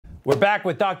We're back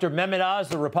with Dr. Mehmet Oz,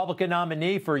 the Republican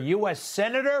nominee for U.S.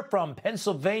 Senator from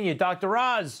Pennsylvania. Dr.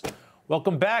 Oz,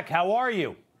 welcome back. How are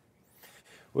you?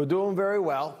 We're doing very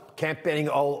well. Campaigning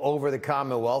all over the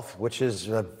Commonwealth, which is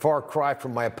a far cry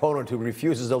from my opponent who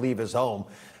refuses to leave his home.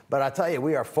 But I tell you,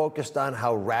 we are focused on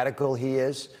how radical he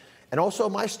is, and also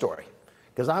my story.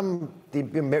 Because I'm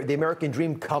the American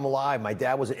dream come alive. My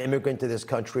dad was an immigrant to this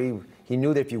country. He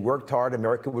knew that if you worked hard,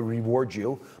 America would reward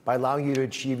you by allowing you to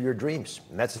achieve your dreams.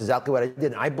 And that's exactly what I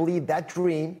did. And I believe that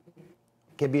dream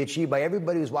can be achieved by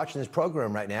everybody who's watching this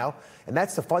program right now. And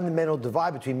that's the fundamental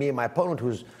divide between me and my opponent,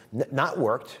 who's not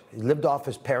worked. He lived off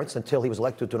his parents until he was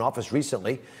elected to an office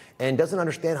recently and doesn't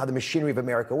understand how the machinery of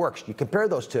America works. You compare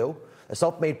those two, a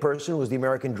self-made person who was the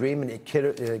American dream and a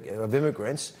kid of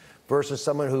immigrants versus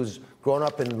someone who's grown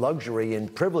up in luxury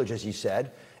and privilege, as you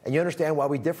said, and you understand why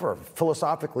we differ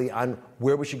philosophically on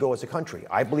where we should go as a country.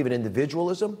 I believe in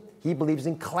individualism. He believes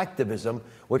in collectivism,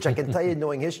 which I can tell you,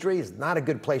 knowing history, is not a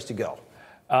good place to go.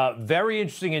 Very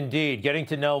interesting indeed, getting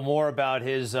to know more about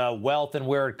his wealth and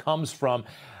where it comes from.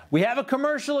 We have a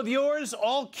commercial of yours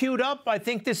all queued up. I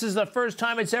think this is the first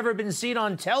time it's ever been seen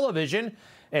on television.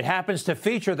 It happens to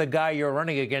feature the guy you're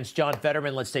running against, John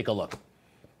Fetterman. Let's take a look.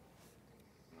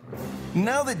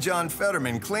 Now that John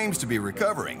Fetterman claims to be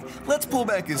recovering, let's pull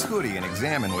back his hoodie and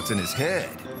examine what's in his head.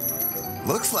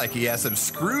 Looks like he has some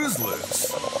screws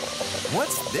loose.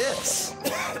 What's this?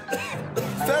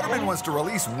 Fetterman wants to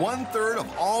release 1/3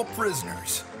 of all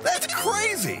prisoners. That's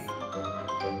crazy!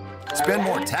 Spend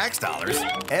more tax dollars,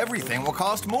 everything will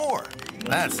cost more.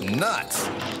 That's nuts.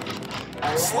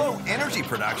 Slow energy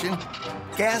production,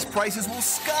 gas prices will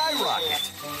skyrocket.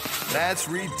 That's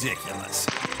ridiculous.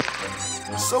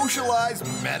 Socialized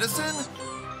medicine?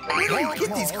 Where do you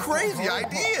get these crazy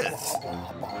ideas?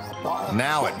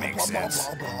 Now it makes sense.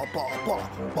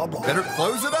 Better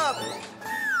close it up.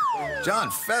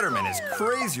 John Fetterman is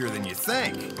crazier than you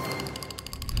think.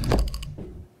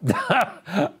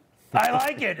 I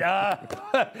like it.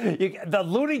 The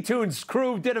Looney Tunes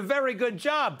crew did a very good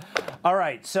job. All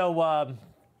right, so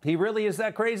he really is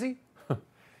that crazy?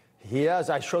 He is.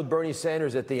 I showed Bernie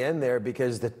Sanders at the end there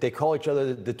because they call each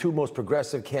other the two most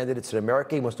progressive candidates in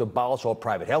America. He wants to abolish all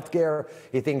private health care.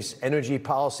 He thinks energy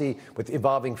policy with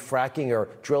involving fracking or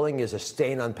drilling is a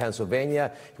stain on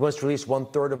Pennsylvania. He wants to release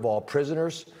 1/3 of all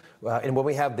prisoners. And when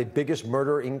we have the biggest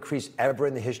murder increase ever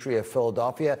in the history of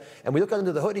Philadelphia, and we look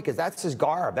under the hoodie because that's his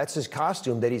garb, that's his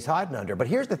costume that he's hiding under. But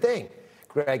here's the thing,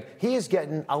 Greg, he is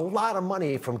getting a lot of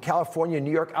money from California,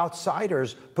 New York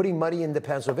outsiders putting money into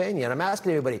Pennsylvania. And I'm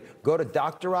asking everybody, go to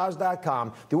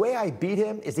DrOz.com. The way I beat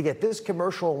him is to get this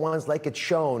commercial and ones like it's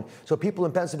shown so people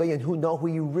in Pennsylvania who know who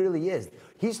he really is.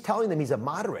 He's telling them he's a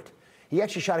moderate. He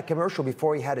actually shot a commercial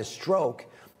before he had his stroke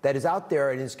that is out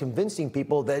there and is convincing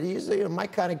people that he's my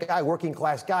kind of guy, working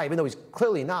class guy, even though he's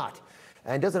clearly not,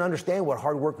 and doesn't understand what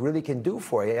hard work really can do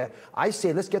for you. I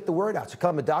say, let's get the word out. So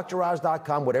come to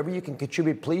DrOz.com. Whatever you can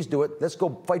contribute, please do it. Let's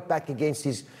go fight back against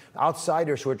these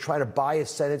outsiders who are trying to buy a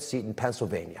Senate seat in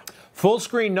Pennsylvania. Full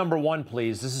screen number 1,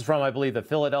 please. This is from, I believe, the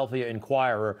Philadelphia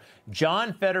Inquirer.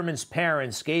 John Fetterman's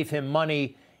parents gave him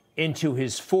money into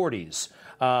his 40s.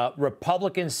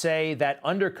 Republicans say that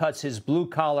undercuts his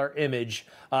blue-collar image.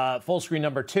 Full screen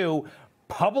number 2.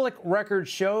 Public records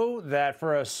show that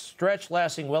for a stretch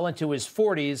lasting well into his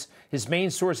 40s, his main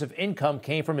source of income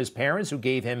came from his parents, who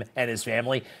gave him and his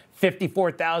family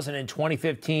 $54,000 in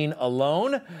 2015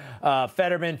 alone.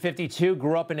 Fetterman, 52,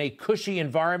 grew up in a cushy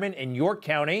environment in York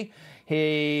County.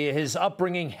 His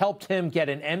upbringing helped him get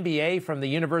an MBA from the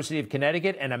University of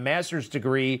Connecticut and a master's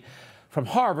degree from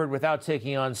Harvard without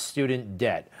taking on student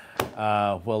debt.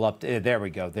 There we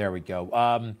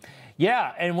go.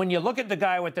 Yeah, and when you look at the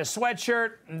guy with the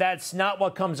sweatshirt, that's not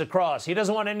what comes across. He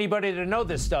doesn't want anybody to know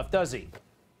this stuff, does he?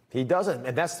 He doesn't,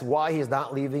 and that's why he's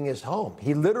not leaving his home.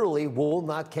 He literally will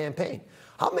not campaign.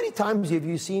 How many times have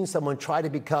you seen someone try to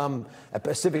become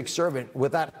a civic servant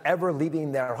without ever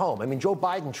leaving their home? I mean, Joe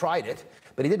Biden tried it,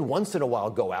 but he did once in a while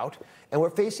go out, and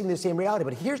we're facing the same reality.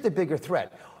 But here's the bigger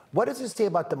threat. What does it say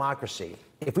about democracy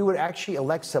if we would actually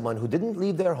elect someone who didn't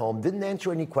leave their home, didn't answer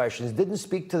any questions, didn't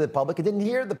speak to the public, and didn't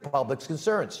hear the public's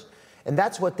concerns? And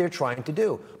that's what they're trying to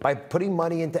do by putting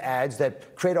money into ads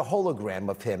that create a hologram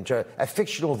of him, a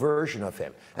fictional version of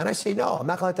him. And I say, no, I'm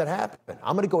not going to let that happen.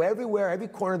 I'm going to go everywhere, every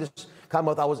corner of this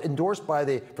Commonwealth. I was endorsed by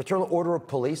the Fraternal Order of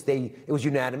Police. It was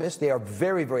unanimous. They are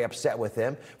very, very upset with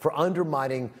him for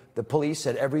undermining the police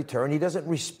at every turn. He doesn't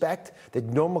respect the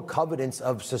normal covenants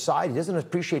of society. He doesn't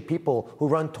appreciate people who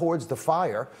run towards the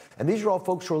fire. And these are all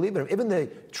folks who are leaving him. Even the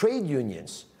trade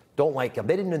unions don't like him.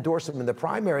 They didn't endorse him in the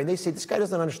primary, and they say, this guy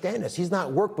doesn't understand this. He's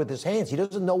not worked with his hands. He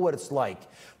doesn't know what it's like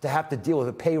to have to deal with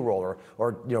a payroll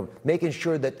or making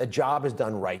sure that a job is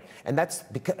done right. And that's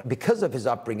because of his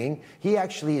upbringing. He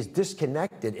actually is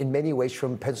disconnected in many ways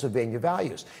from Pennsylvania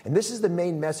values. And this is the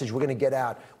main message we're going to get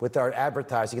out with our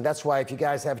advertising. And that's why if you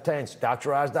guys have chance,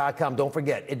 DrOz.com, don't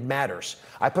forget, it matters.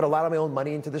 I put a lot of my own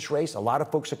money into this race. A lot of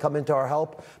folks have come into our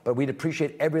help, but we'd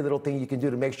appreciate every little thing you can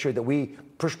do to make sure that we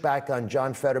push back on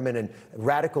John Fetterman and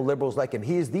radical liberals like him.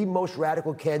 He is the most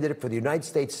radical candidate for the United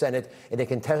States Senate in a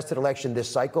contested election this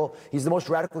cycle. He's the most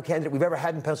radical candidate we've ever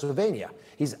had in Pennsylvania.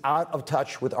 He's out of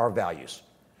touch with our values.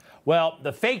 Well,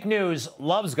 the fake news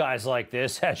loves guys like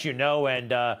this, as you know,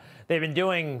 and they've been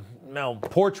doing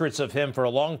portraits of him for a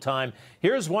long time.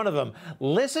 Here's one of them.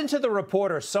 Listen to the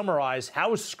reporter summarize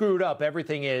how screwed up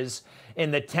everything is in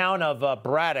the town of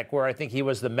Braddock, where I think he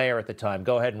was the mayor at the time.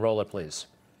 Go ahead and roll it, please.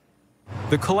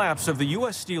 The collapse of the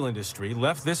U.S. steel industry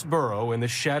left this borough in the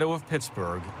shadow of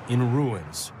Pittsburgh in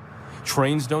ruins.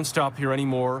 Trains don't stop here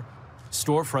anymore.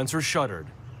 Storefronts are shuttered.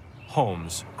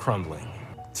 Homes crumbling.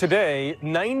 Today,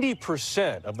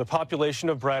 90% of the population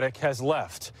of Braddock has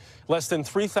left. Less than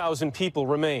 3,000 people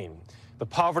remain. The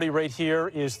poverty rate here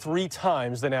is 3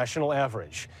 times the national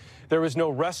average. There is no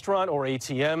restaurant or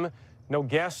ATM, no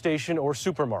gas station or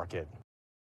supermarket.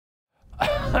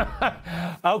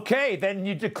 Okay, then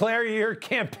you declare your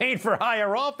campaign for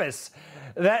higher office.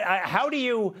 How do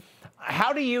you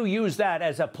use that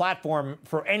as a platform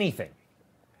for anything?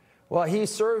 Well, he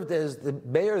served as the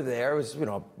mayor there. It was,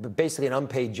 basically an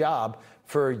unpaid job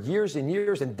for years and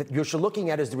years. And you're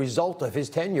looking at as the result of his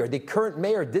tenure. The current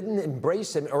mayor didn't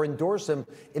embrace him or endorse him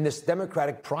in this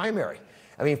Democratic primary.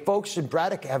 I mean, folks in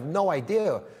Braddock have no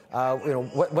idea,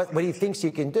 what he thinks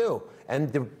he can do.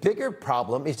 And the bigger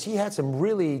problem is he had some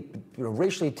really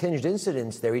racially tinged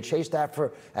incidents there. He chased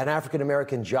after an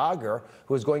African-American jogger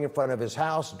who was going in front of his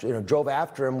house, drove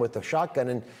after him with a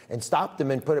shotgun and stopped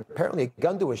him and put apparently a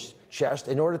gun to his chest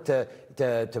in order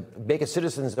to make a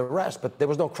citizen's arrest, but there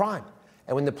was no crime.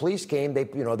 And when the police came,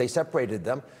 they separated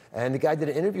them. And the guy did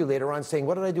an interview later on saying,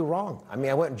 what did I do wrong? I mean,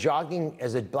 I went jogging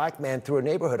as a black man through a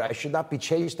neighborhood. I should not be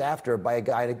chased after by a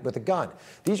guy with a gun.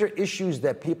 These are issues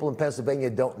that people in Pennsylvania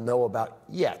don't know about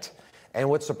yet. And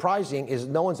what's surprising is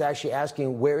no one's actually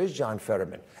asking, where is John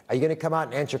Fetterman? Are you going to come out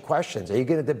and answer questions? Are you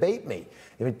going to debate me?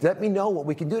 Let me know what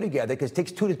we can do together, because it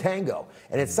takes 2 to tango.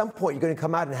 And at some point, you're going to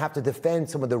come out and have to defend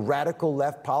some of the radical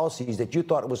left policies that you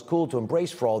thought it was cool to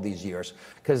embrace for all these years,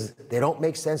 because they don't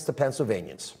make sense to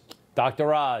Pennsylvanians.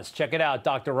 Dr. Oz, check it out,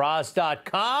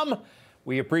 DrOz.com.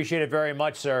 We appreciate it very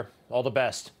much, sir. All the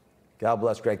best. God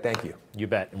bless, Greg. Thank you. You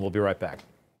bet. And we'll be right back.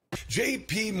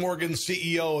 J.P. Morgan's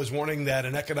CEO is warning that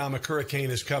an economic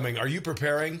hurricane is coming. Are you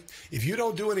preparing? If you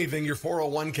don't do anything, your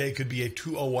 401k could be a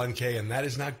 201k, and that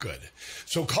is not good.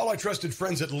 So call our trusted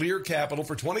friends at Lear Capital.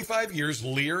 For 25 years,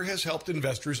 Lear has helped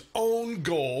investors own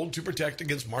gold to protect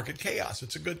against market chaos.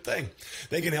 It's a good thing.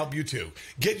 They can help you too.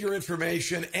 Get your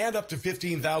information and up to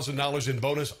 $15,000 in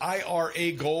bonus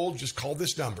IRA gold. Just call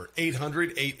this number,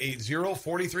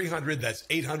 800-880-4300. That's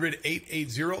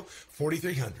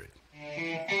 800-880-4300.